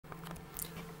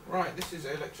Right, this is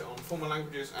a lecture on formal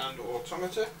languages and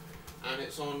automata, and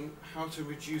it's on how to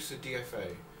reduce a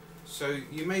DFA. So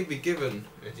you may be given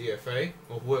a DFA,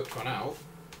 or worked one out,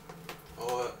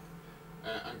 or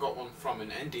and got one from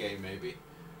an NDA maybe,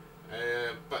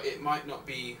 but it might not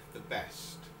be the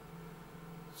best.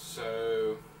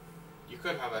 So you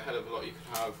could have a hell of a lot. You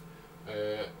could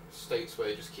have states where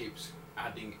it just keeps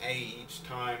adding A each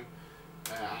time,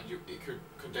 and it could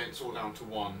condense all down to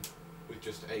one, with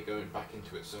just A going back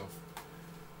into itself.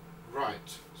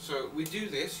 Right, so we do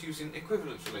this using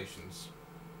equivalence relations.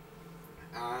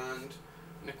 And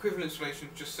an equivalence relation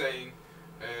is just saying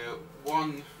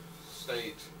one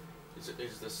state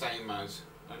is the same as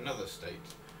another state.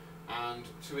 And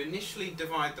to initially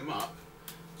divide them up,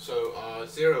 so our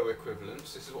zero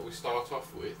equivalence, this is what we start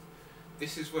off with.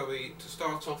 This is where to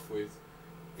start off with,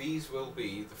 these will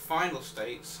be the final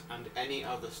states and any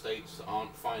other states that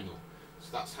aren't final. So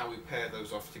that's how we pair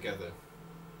those off together.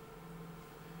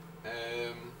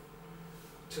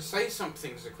 To say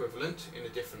something's equivalent in a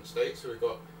different state, so we've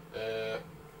got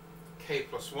k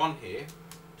plus 1 here,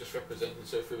 just represented,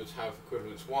 so if we were to have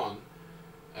equivalence 1,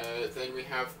 then we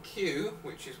have q,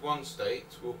 which is one state,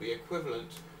 will be equivalent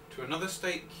to another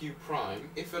state q prime,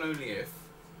 if and only if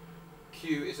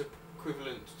q is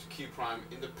equivalent to q prime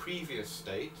in the previous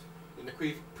state, in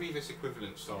the previous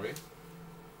equivalence, sorry.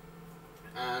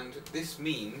 And this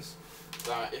means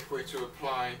that if we're to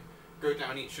go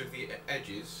down each of the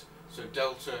edges, so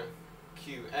delta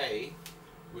QA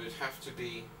would have to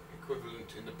be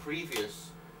equivalent in the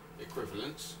previous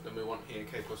equivalence, then we want here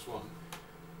k plus 1,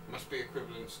 must be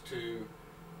equivalent to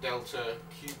delta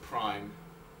Q prime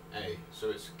A.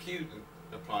 So it's Q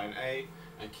applying A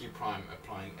and Q prime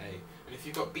applying A. And if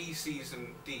you've got B, C's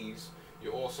and D's,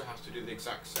 you also have to do the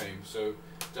exact same. So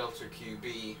delta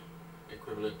QB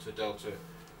equivalent to delta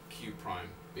Q prime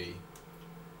B.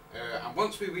 And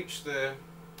once we reach a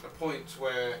point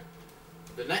where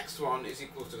the next one is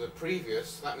equal to the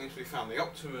previous, that means we found the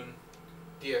optimum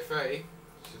DFA.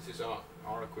 So this is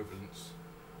our equivalence.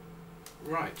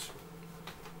 Right.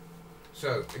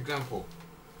 So, example.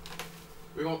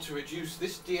 We want to reduce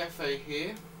this DFA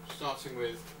here, starting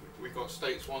with, we've got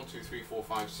states 1, 2, 3, 4,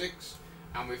 5, 6,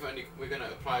 and we're going to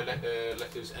apply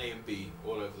letters A and B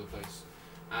all over the place.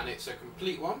 And it's a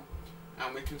complete one,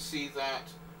 and we can see that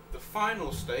the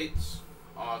final states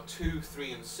are 2,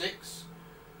 3, and 6,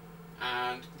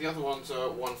 and the other ones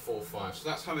are 1, 4, 5. So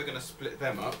that's how we're going to split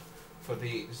them up for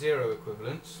the zero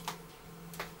equivalence.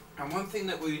 And one thing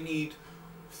that we need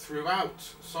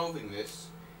throughout solving this,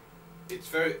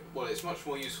 it's much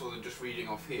more useful than just reading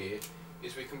off here,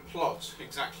 is we can plot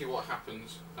exactly what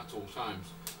happens at all times.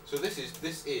 So this is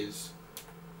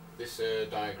this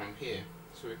diagram here.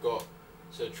 So we've got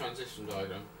a transition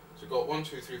diagram. So we've got 1,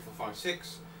 2, 3, 4, 5,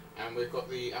 6, and we've got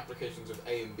the applications of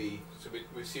A and B. So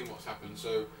we've seen what's happened.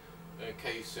 So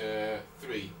case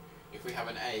 3, if we have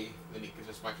an A, then it gives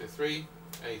us back to 3,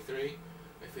 A3.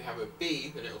 If we have a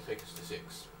B, then it will take us to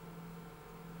 6.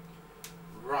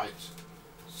 Right.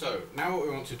 So now what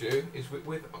we want to do is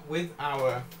with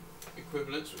our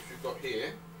equivalence, which we've got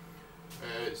here,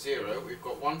 0, we've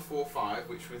got 1, 4, 5,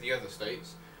 which were the other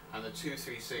states, and the 2,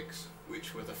 3, 6,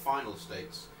 which were the final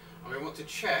states. And we want to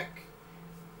check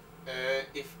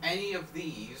if any of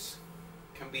these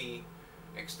can be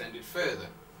extended further.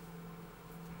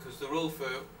 Because the rule for,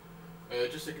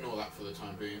 just ignore that for the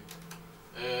time being,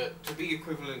 to be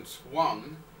equivalent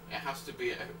 1, it has to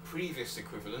be a previous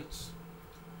equivalence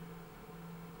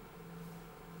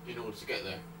in order to get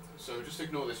there. So just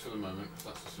ignore this for the moment,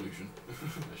 because that's the solution.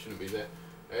 That shouldn't be there.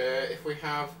 If we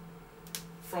have,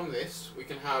 from this, we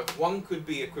can have 1 could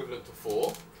be equivalent to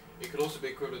 4, it could also be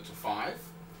equivalent to 5,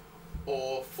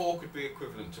 or 4 could be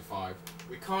equivalent to 5.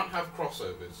 We can't have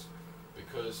crossovers,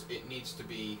 because it needs to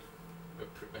be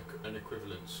an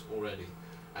equivalence already.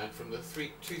 And from the 2,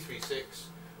 3, 6,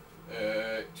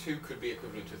 2 could be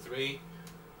equivalent to 3,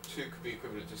 2 could be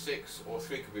equivalent to 6, or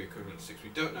 3 could be equivalent to 6. We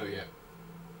don't know yet.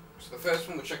 So the first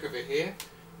one we'll check over here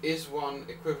is one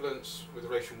equivalence with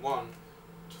relation 1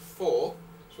 to 4.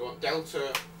 So we want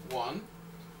delta 1.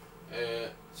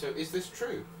 So is this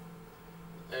true?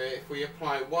 If we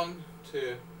apply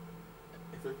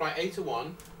A to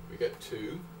 1, we get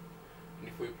 2. And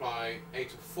if we apply A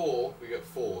to 4, we get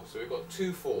 4. So we've got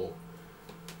 2, 4.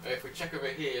 If we check over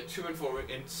here, 2 and 4 are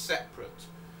in separate.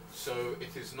 So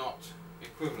it is not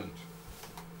equivalent.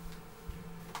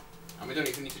 And we don't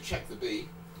even need to check the B.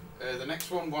 The next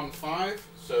one, 1, 5.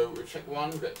 So we check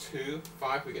 1, we get 2.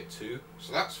 5, we get 2.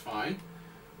 So that's fine.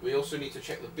 We also need to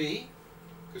check the B,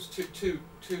 because 2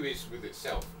 is with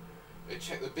itself. We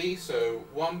check the B, so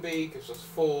 1B gives us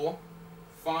 4.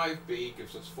 5B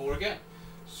gives us 4 again.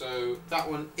 So that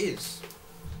one is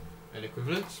an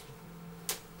equivalence.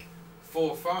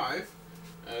 4, 5.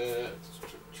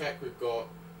 Check, we've got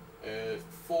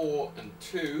 4 and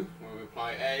 2 when we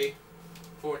apply A.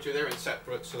 4 and 2, they're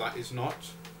inseparate, so that is not.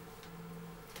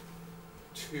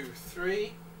 2,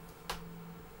 3.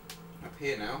 Up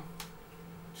here now.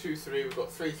 2, 3, we've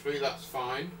got 3, 3, that's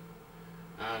fine.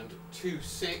 And 2,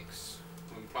 6,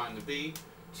 when applying the B,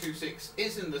 2, 6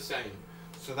 isn't the same.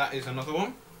 So that is another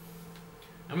one.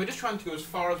 And we're just trying to go as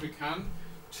far as we can.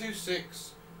 2,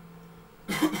 6,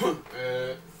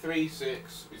 3,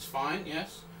 6 is fine,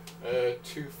 yes.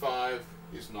 2, 5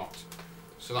 is not.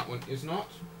 So that one is not.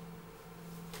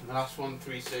 And the last one,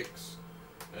 3, 6.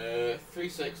 3,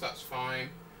 6, that's fine.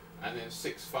 And then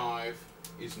 6, 5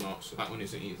 is not. So that one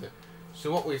isn't either.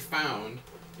 So what we've found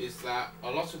is that a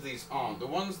lot of these aren't. The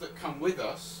ones that come with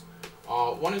us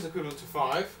are, 1 is equivalent to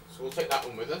 5, so we'll take that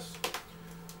one with us.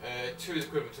 2 is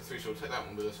equivalent to 3, so we'll take that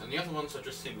one with us. And the other ones are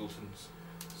just singletons.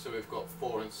 So we've got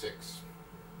 4 and 6.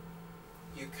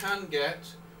 You can get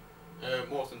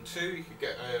more than 2, you could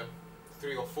get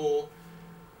 3 or 4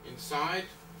 inside.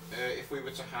 If we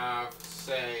were to have,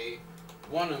 say,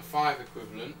 1 and 5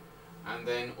 equivalent, and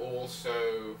then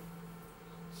also,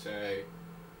 say,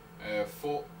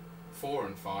 4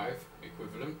 and 5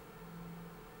 equivalent,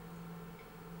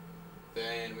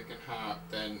 then we can have,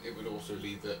 then it would also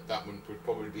lead that one would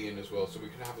probably be in as well, so we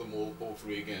can have them all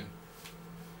 3 again.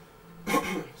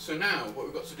 So now what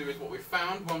we've got to do is what we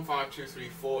found, 1, 5, 2, 3,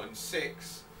 4 and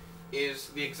 6 is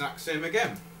the exact same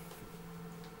again.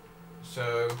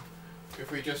 So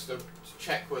if we just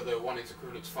check whether 1 is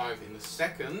equivalent to 5 in the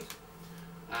second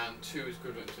and 2 is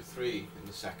equivalent to 3 in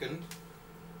the second,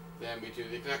 then we do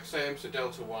the exact same. So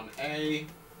delta 1a,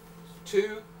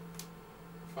 2,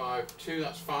 5, 2,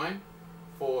 that's fine.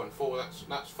 4 and 4,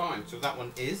 that's fine. So that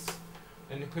one is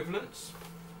an equivalence.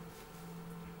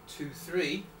 2,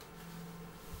 3.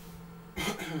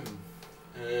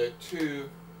 2,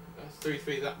 3,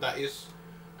 3, that is.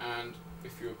 And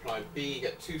if you apply B, you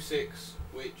get 2, 6,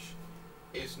 which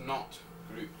is not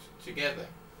grouped together.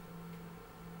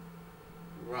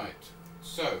 Right.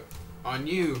 So our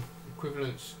new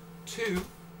equivalence 2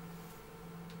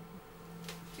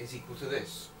 is equal to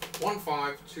this: 1,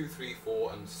 5, 2, 3,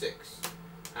 4 and 6.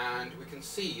 And we can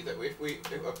see that if we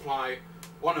apply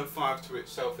 1 and 5 to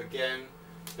itself again,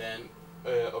 then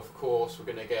of course we're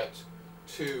going to get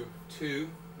 2, 2,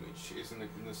 which is in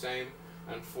the same,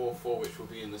 and 4, 4, which will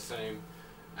be in the same.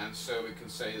 And so we can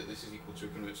say that this is equal to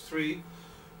equivalence 3.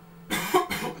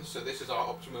 So this is our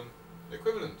optimum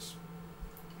equivalence.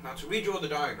 Now to redraw the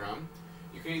diagram,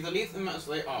 you can either leave them as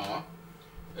they are,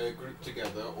 grouped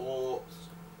together, or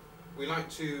we like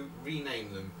to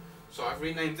rename them. So I've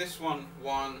renamed this one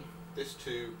 1, this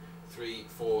 2, 3,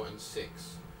 4 and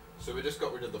 6. So we just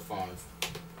got rid of the 5.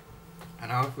 And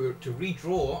now if we were to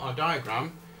redraw our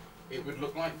diagram, it would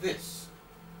look like this.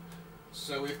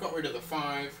 So we've got rid of the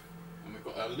 5, and we've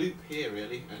got a loop here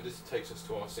really, and this takes us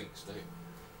to our sync state.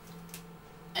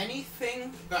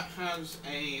 Anything that has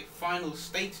a final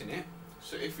state in it,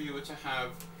 so if we were to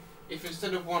have, if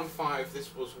instead of 1, 5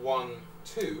 this was 1,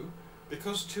 2,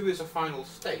 because 2 is a final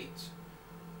state,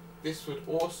 this would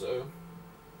also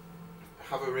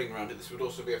have a ring around it. This would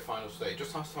also be a final state. It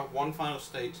just has to have one final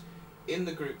state in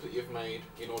the group that you've made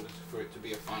in order for it to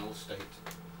be a final state.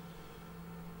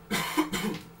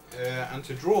 And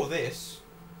to draw this,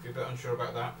 if you're a bit unsure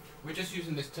about that, we're just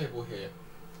using this table here.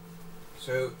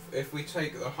 So if we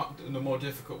take the more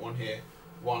difficult one here,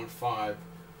 1, 5,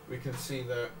 we can see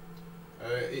that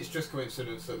it's just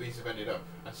coincidence that these have ended up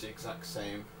as the exact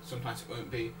same. Sometimes it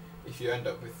won't be. If you end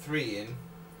up with 3 in,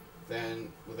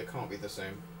 then well, they can't be the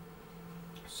same.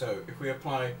 So if we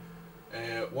apply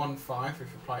 1, 5, if we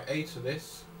apply A to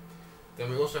this, then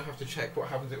we also have to check what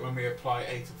happens when we apply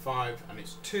A to 5 and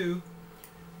it's 2.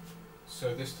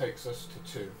 So this takes us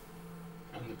to 2,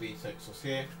 and the B takes us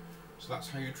here. So that's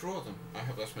how you draw them. I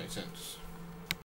hope that's made sense.